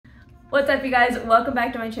What's up, you guys? Welcome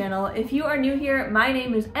back to my channel. If you are new here, my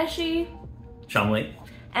name is Eshi. Shamli.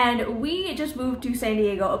 And we just moved to San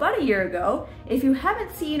Diego about a year ago. If you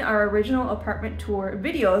haven't seen our original apartment tour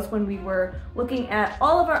videos when we were looking at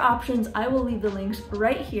all of our options, I will leave the links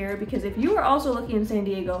right here because if you are also looking in San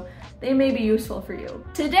Diego, they may be useful for you.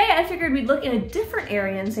 Today, I figured we'd look in a different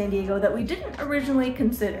area in San Diego that we didn't originally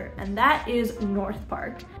consider, and that is North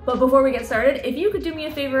Park. But before we get started, if you could do me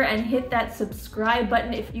a favor and hit that subscribe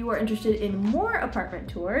button if you are interested in more apartment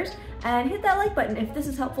tours, and hit that like button if this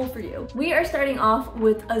is helpful for you. We are starting off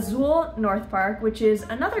with Azul North Park, which is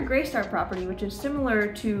another Greystar property, which is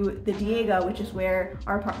similar to the Diego, which is where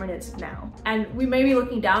our apartment is now. And we may be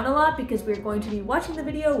looking down a lot because we're going to be watching the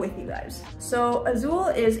video with you guys. So Azul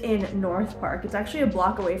is in North Park. It's actually a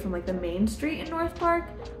block away from like the main street in North Park,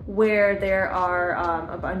 where there are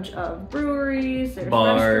a bunch of breweries, there's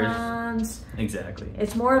bars, restaurants. Exactly.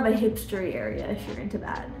 It's more of a hipstery area if you're into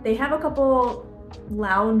that. They have a couple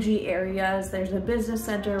loungy areas. There's a business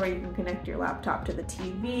center where you can connect your laptop to the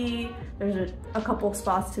TV. There's a couple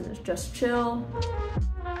spots to just chill.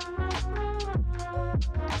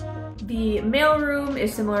 The mailroom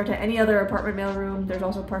is similar to any other apartment mailroom. There's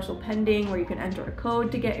also parcel pending where you can enter a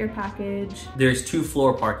code to get your package. There's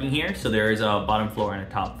 2-floor parking here, so there is a bottom floor and a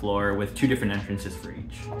top floor with 2 different entrances for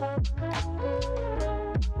each.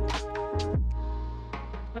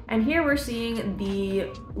 And here we're seeing the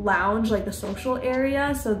lounge, like the social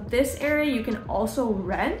area. So this area you can also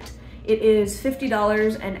rent. It is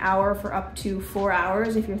 $50 an hour for up to 4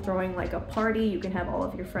 hours. If you're throwing like a party, you can have all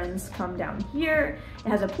of your friends come down here. It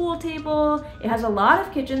has a pool table. It has a lot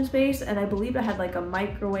of kitchen space, and I believe it had like a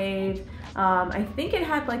microwave. I think it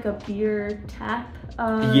had like a beer tap.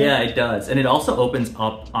 Yeah, it does. And it also opens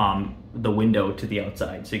up the window to the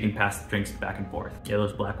outside, so you can pass drinks back and forth. Yeah,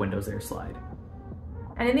 those black windows there slide.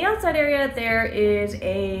 And in the outside area, there is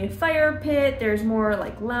a fire pit. There's more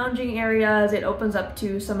like lounging areas. It opens up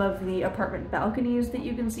to some of the apartment balconies that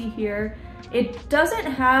you can see here. It doesn't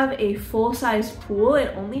have a full-size pool.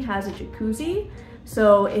 It only has a jacuzzi.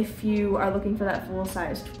 So if you are looking for that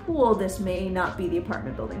full-sized pool, this may not be the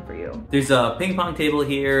apartment building for you. There's a ping pong table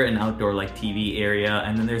here, an outdoor like TV area,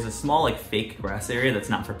 and then there's a small like fake grass area that's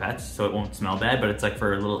not for pets, so it won't smell bad, but it's like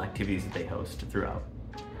for little activities that they host throughout.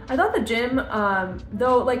 I thought the gym,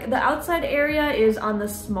 though, like the outside area is on the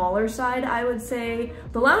smaller side, I would say.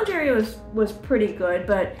 The lounge area was pretty good,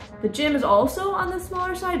 but the gym is also on the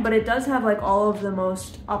smaller side, but it does have like all of the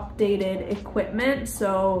most updated equipment,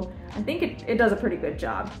 so I think it does a pretty good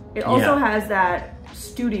job. It also has that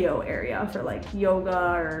studio area for like yoga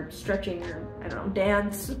or stretching or, I don't know,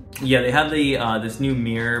 dance. Yeah, they have the this new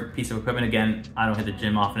mirror piece of equipment. Again, I don't hit the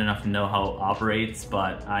gym often enough to know how it operates,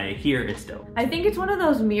 but I hear it's dope. I think it's one of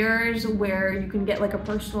those mirrors where you can get like a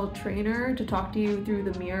personal trainer to talk to you through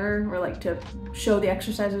the mirror, or like to show the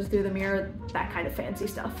exercises through the mirror, that kind of fancy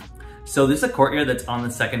stuff. So this is a courtyard that's on the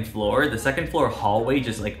 2nd floor. The 2nd floor hallway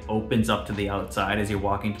just like opens up to the outside as you're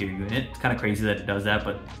walking to your unit. It's kind of crazy that it does that,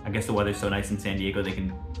 but I guess the weather's so nice in San Diego they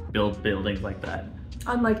can build buildings like that.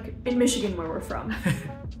 Unlike in Michigan where we're from.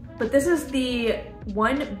 But this is the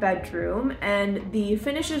 1 bedroom, and the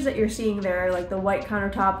finishes that you're seeing there, like the white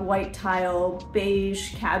countertop, white tile,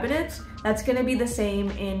 beige cabinets, that's gonna be the same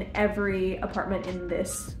in every apartment in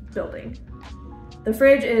this building. The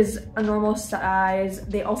fridge is a normal size.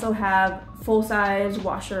 They also have full-size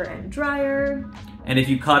washer and dryer. And if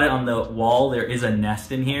you caught it on the wall, there is a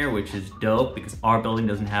nest in here, which is dope because our building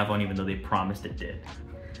doesn't have one, even though they promised it did.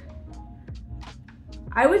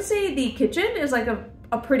 I would say the kitchen is like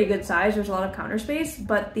a pretty good size. There's a lot of counter space,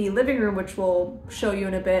 but the living room, which we'll show you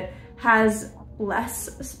in a bit, has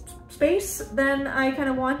less space than I kind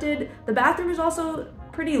of wanted. The bathroom is also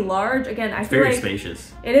pretty large. Again, I feel like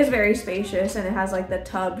spacious. It is very spacious, and it has like the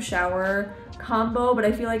tub shower combo, but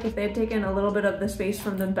I feel like if they had taken a little bit of the space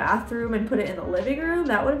from the bathroom and put it in the living room,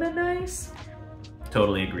 that would have been nice.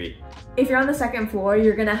 Totally agree. If you're on the 2nd floor,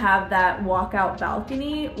 you're gonna have that walkout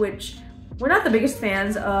balcony, which we're not the biggest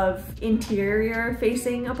fans of interior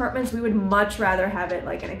facing apartments. We would much rather have it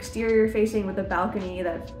like an exterior facing with a balcony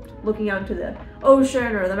that's looking out into the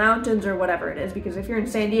ocean or the mountains or whatever it is, because if you're in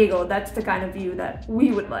San Diego, that's the kind of view that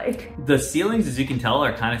we would like. The ceilings, as you can tell,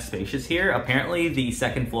 are kind of spacious here. Apparently the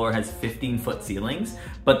 2nd floor has 15-foot ceilings,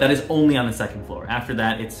 but that is only on the 2nd floor. After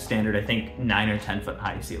that, it's standard, I think, 9 or 10-foot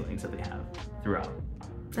high ceilings that they have throughout.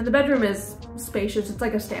 And the bedroom is spacious. It's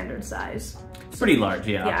like a standard size. It's pretty large,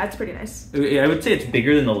 yeah. Yeah, it's pretty nice. I would say it's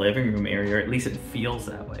bigger than the living room area, or at least it feels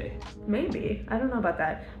that way. Maybe, I don't know about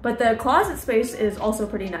that. But the closet space is also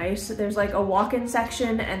pretty nice. There's like a walk-in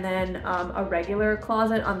section and then a regular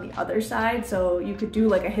closet on the other side. So you could do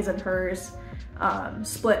like a his and hers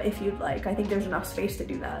split if you'd like. I think there's enough space to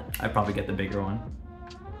do that. I'd probably get the bigger one.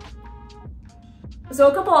 So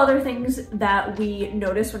a couple other things that we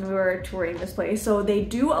noticed when we were touring this place. So they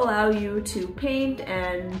do allow you to paint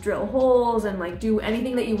and drill holes and like do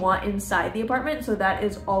anything that you want inside the apartment. So that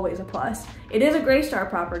is always a plus. It is a Greystar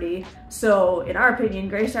property. So in our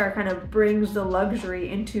opinion, Greystar kind of brings the luxury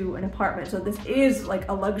into an apartment. So this is like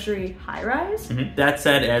a luxury high rise. That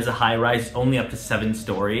said, as a high rise, it's only up to 7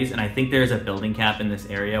 stories. And I think there's a building cap in this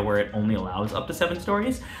area where it only allows up to 7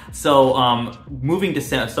 stories. So moving to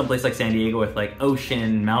someplace like San Diego with like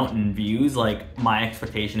ocean, mountain views, like my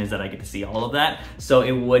expectation is that I get to see all of that. So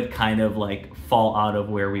it would kind of like fall out of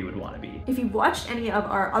where we would want to be. If you've watched any of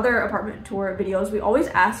our other apartment tour videos, we always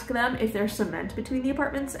ask them if there's cement between the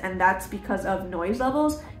apartments, and that's because of noise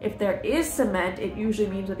levels. If there is cement, it usually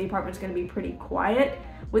means that the apartment's going to be pretty quiet.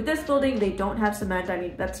 With this building, they don't have cement. I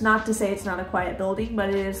mean, that's not to say it's not a quiet building, but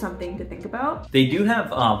it is something to think about. They do have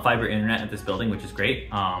fiber internet at this building, which is great.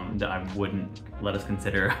 I wouldn't let us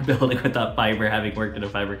consider a building without fiber, having worked at a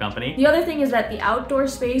fiber company. The other thing is that the outdoor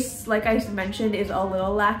space, like I mentioned, is a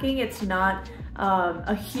little lacking. It's not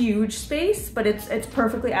a huge space, but it's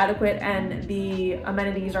perfectly adequate, and the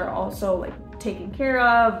amenities are also like taken care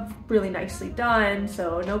of, really nicely done,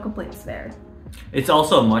 so no complaints there. It's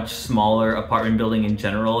also a much smaller apartment building in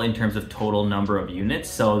general in terms of total number of units,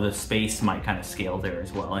 so the space might kind of scale there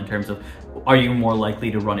as well in terms of, are you more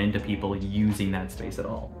likely to run into people using that space at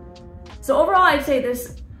all? So overall, I'd say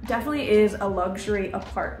this definitely is a luxury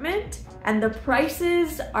apartment, and the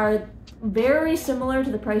prices are very similar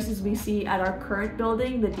to the prices we see at our current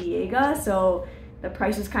building, the Diega, so the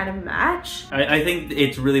prices kind of match. I think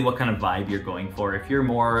it's really what kind of vibe you're going for. If you're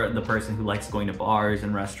more the person who likes going to bars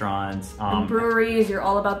and restaurants, and breweries, you're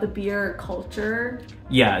all about the beer culture.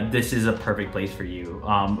 Yeah, this is a perfect place for you.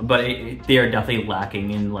 But they are definitely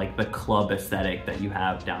lacking in like the club aesthetic that you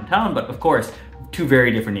have downtown. But of course, 2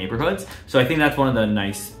 very different neighborhoods. So I think that's one of the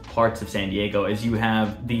nice parts of San Diego is you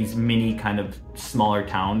have these mini kind of smaller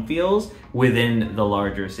town feels within the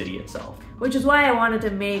larger city itself. Which is why I wanted to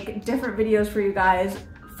make different videos for you guys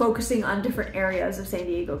focusing on different areas of San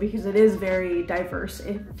Diego, because it is very diverse.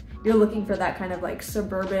 If you're looking for that kind of like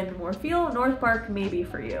suburban more feel, North Park may be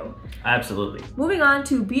for you. Absolutely. Moving on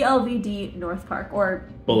to BLVD North Park, or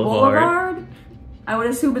Boulevard. I would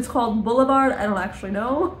assume it's called Boulevard. I don't actually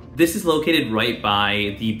know. This is located right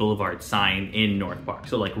by the Boulevard sign in North Park,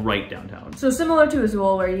 so like right downtown. So similar to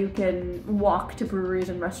Azul, where you can walk to breweries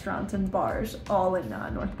and restaurants and bars all in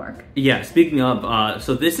North Park. Yeah, speaking of,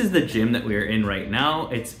 so this is the gym that we're in right now.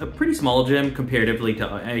 It's a pretty small gym comparatively to,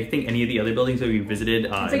 I think, any of the other buildings that we visited.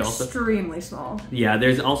 It's extremely small. Yeah,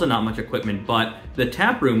 there's also not much equipment, but the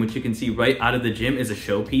tap room, which you can see right out of the gym, is a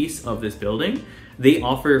showpiece of this building. They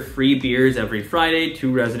offer free beers every Friday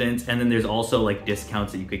to residents, and then there's also like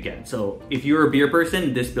discounts that you could get. So if you're a beer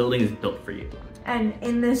person, this building is built for you. And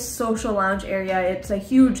in this social lounge area, it's a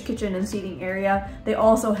huge kitchen and seating area. They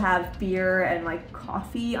also have beer and like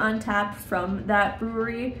coffee on tap from that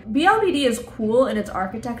brewery. BLVD is cool in its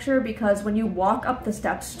architecture because when you walk up the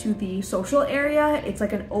steps to the social area, it's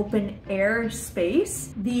like an open air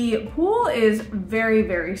space. The pool is very,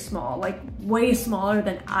 very small, like way smaller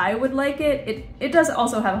than I would like it. It does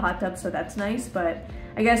also have a hot tub, so that's nice, but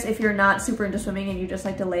I guess if you're not super into swimming and you just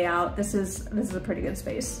like to lay out, this is a pretty good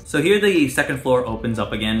space. So here the second floor opens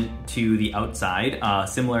up again to the outside,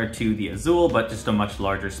 similar to the Azul, but just a much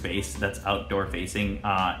larger space that's outdoor facing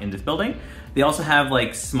in this building. They also have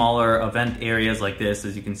like smaller event areas like this,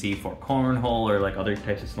 as you can see, for cornhole or like other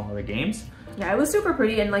types of smaller games. Yeah, it was super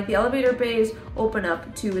pretty, and like the elevator bays open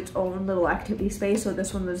up to its own little activity space, so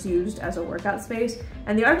this one was used as a workout space.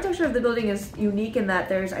 And the architecture of the building is unique in that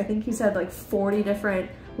there's, I think he said, like 40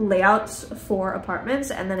 different layouts for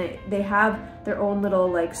apartments, and then they have their own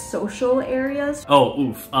little like social areas. Oh,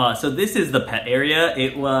 oof. So this is the pet area.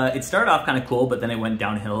 It started off kind of cool, but then it went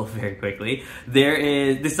downhill very quickly.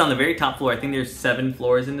 This is on the very top floor. I think there's 7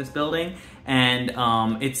 floors in this building, and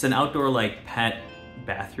it's an outdoor like pet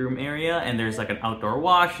bathroom area, and there's like an outdoor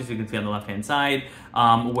wash, as you can see on the left hand side,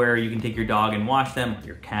 where you can take your dog and wash them, or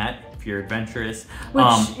your cat if you're adventurous.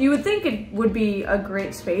 Which you would think it would be a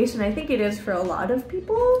great space, and I think it is for a lot of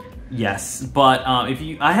people. Yes, but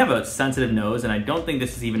I have a sensitive nose, and I don't think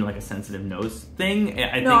this is even like a sensitive nose thing.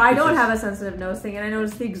 I don't have a sensitive nose thing, and I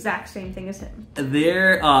noticed the exact same thing as him.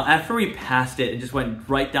 After we passed it and just went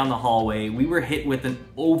right down the hallway, we were hit with an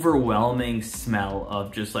overwhelming smell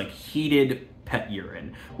of just like heated pet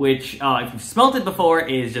urine, which if you've smelt it before,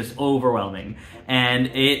 is just overwhelming, and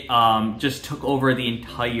it just took over the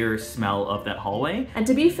entire smell of that hallway. And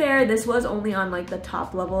to be fair, this was only on like the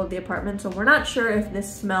top level of the apartment, so we're not sure if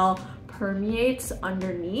this smell permeates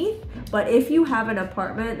underneath. But if you have an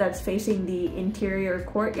apartment that's facing the interior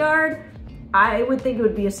courtyard, I would think it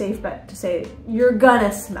would be a safe bet to say you're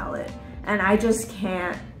gonna smell it. And I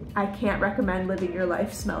can't recommend living your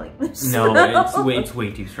life smelling this. No, it's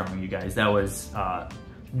way too strong, you guys. That was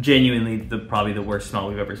genuinely probably the worst smell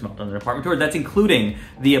we've ever smelled on an apartment tour. That's including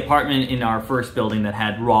the apartment in our first building that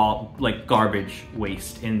had raw, like, garbage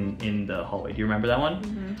waste in the hallway. Do you remember that one?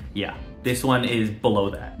 Mm-hmm. Yeah. This one is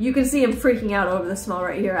below that. You can see him freaking out over the smell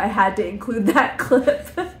right here. I had to include that clip.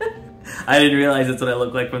 I didn't realize that's what I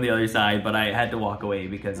looked like from the other side, but I had to walk away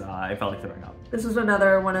because I felt like throwing up. This was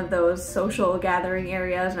another one of those social gathering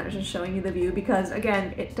areas, and I was just showing you the view because,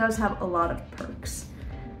 again, it does have a lot of perks.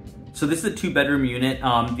 So this is a 2-bedroom unit.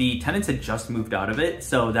 The tenants had just moved out of it,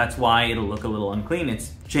 so that's why it'll look a little unclean.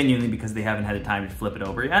 It's genuinely because they haven't had the time to flip it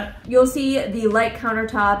over yet. You'll see the light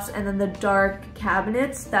countertops and then the dark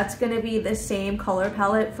cabinets. That's gonna be the same color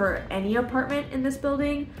palette for any apartment in this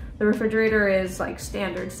building. The refrigerator is like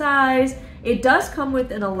standard size. It does come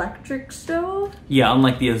with an electric stove. Yeah,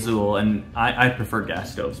 unlike the Azul, and I prefer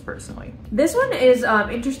gas stoves personally. This one is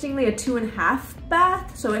interestingly a 2.5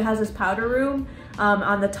 bath, so it has this powder room.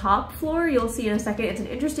 On the top floor, you'll see in a second, it's an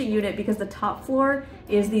interesting unit because the top floor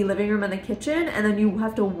is the living room and the kitchen, and then you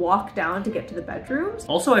have to walk down to get to the bedrooms.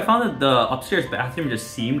 Also, I found that the upstairs bathroom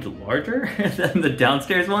just seemed larger than the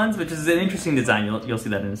downstairs ones, which is an interesting design. You'll see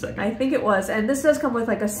that in a second. I think it was, and this does come with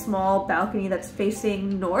like a small balcony that's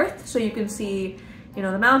facing north, so you can see, you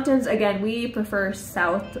know, the mountains. Again, we prefer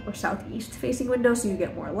south or southeast facing windows so you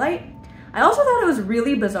get more light. I also thought it was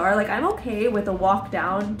really bizarre. Like, I'm okay with a walk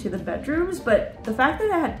down to the bedrooms, but the fact that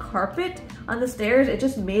I had carpet on the stairs, it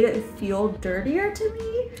just made it feel dirtier to me.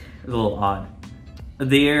 It's a little odd.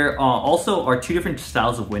 There also are 2 different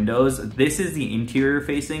styles of windows. This is the interior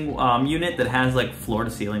facing unit that has like floor to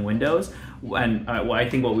ceiling windows, and I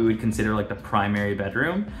think what we would consider like the primary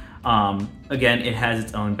bedroom. Again, it has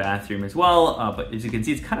its own bathroom as well, but as you can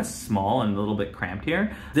see, it's kind of small and a little bit cramped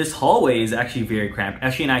here. This hallway is actually very cramped.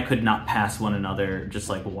 Eshi and I could not pass one another just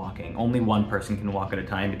like walking. Only one person can walk at a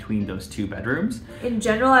time between those 2 bedrooms. In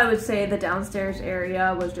general, I would say the downstairs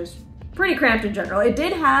area was just pretty cramped in general. It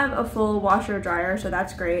did have a full washer dryer, so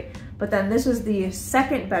that's great. But then this is the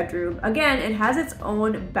second bedroom. Again, it has its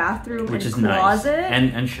own bathroom and closet.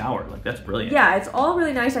 Nice. And shower, like that's brilliant. Yeah, it's all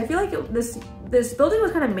really nice. I feel like this building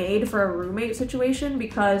was kind of made for a roommate situation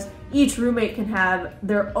because each roommate can have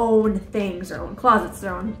their own things, their own closets,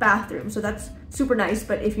 their own bathroom. So that's super nice.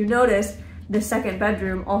 But if you notice, the second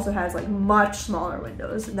bedroom also has like much smaller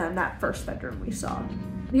windows than that first bedroom we saw.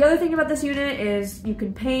 The other thing about this unit is you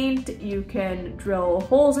can paint, you can drill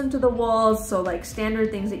holes into the walls, so like standard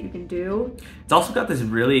things that you can do. It's also got this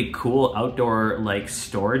really cool outdoor like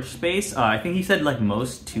storage space. I think he said like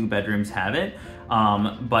most 2 bedrooms have it,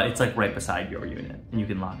 but it's like right beside your unit and you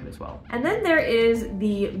can lock it as well. And then there is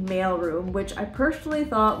the mail room, which I personally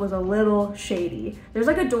thought was a little shady. There's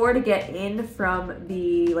like a door to get in from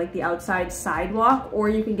the outside sidewalk, or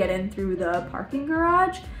you can get in through the parking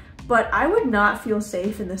garage. But I would not feel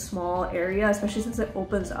safe in this small area, especially since it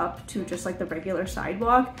opens up to just like the regular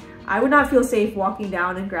sidewalk. I would not feel safe walking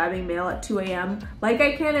down and grabbing mail at 2 a.m. like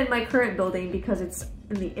I can in my current building because it's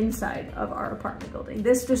in the inside of our apartment building.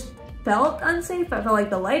 This just felt unsafe. I felt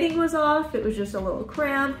like the lighting was off. It was just a little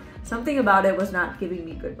cramped. Something about it was not giving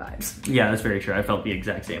me good vibes. Yeah, that's very true. I felt the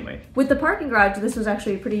exact same way. With the parking garage, this was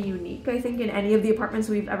actually pretty unique, I think, in any of the apartments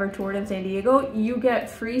we've ever toured in San Diego. You get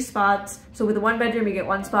free spots. So with a 1-bedroom, you get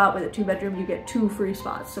 1 spot. With a 2-bedroom, you get 2 free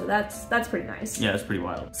spots. So that's pretty nice. Yeah, it's pretty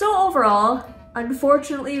wild. So overall,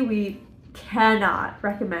 unfortunately, we cannot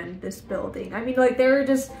recommend this building. I mean, like,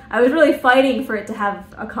 I was really fighting for it to have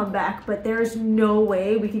a comeback, but there's no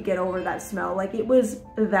way we could get over that smell. Like, it was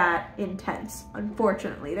that intense,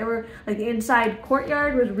 unfortunately. There were, like, the inside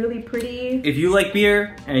courtyard was really pretty. If you like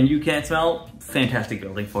beer and you can't smell, fantastic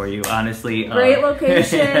building for you, honestly. Great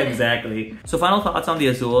location. Exactly. So final thoughts on the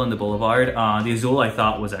Azul and the Boulevard. The Azul I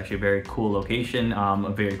thought was actually a very cool location,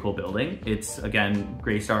 a very cool building. It's, again,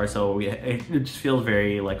 Greystar, so it just feels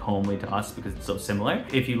very like homely to us because it's so similar.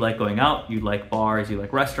 If you like going out, you like bars, you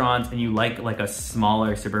like restaurants, and you like a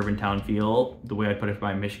smaller suburban town feel, the way I put it for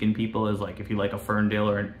my Michigan people is like if you like a Ferndale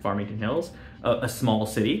or in Farmington Hills, a small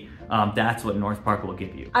city, that's what North Park will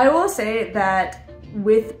give you. I will say that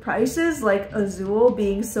with prices like Azul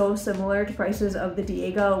being so similar to prices of the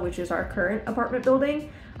Diego, which is our current apartment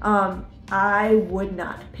building, I would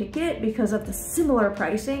not pick it because of the similar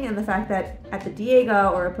pricing and the fact that at the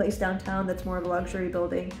Diego or a place downtown that's more of a luxury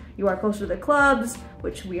building, you are closer to the clubs,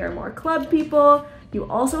 which we are more club people. You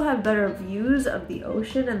also have better views of the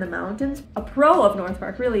ocean and the mountains. A pro of North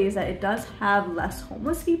Park really is that it does have less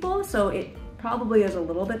homeless people, so it probably is a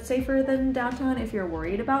little bit safer than downtown if you're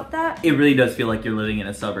worried about that. It really does feel like you're living in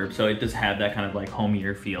a suburb, so it does have that kind of like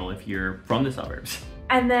homier feel if you're from the suburbs.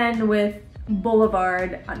 And then with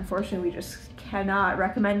Boulevard, unfortunately we just cannot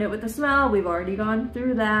recommend it with the smell. We've already gone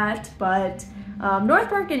through that, but North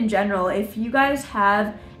Park in general, if you guys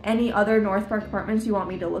have any other North Park apartments you want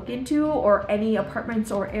me to look into, or any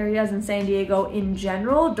apartments or areas in San Diego in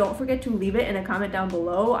general, don't forget to leave it in a comment down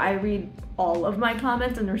below. I read all of my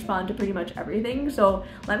comments and respond to pretty much everything, so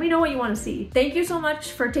let me know what you want to see. Thank you so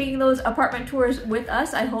much for taking those apartment tours with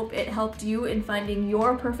us. I hope it helped you in finding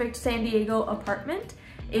your perfect San Diego apartment.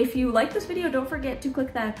 If you like this video, don't forget to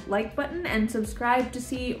click that like button and subscribe to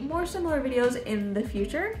see more similar videos in the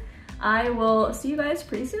future. I will see you guys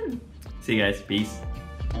pretty soon. See you guys, peace.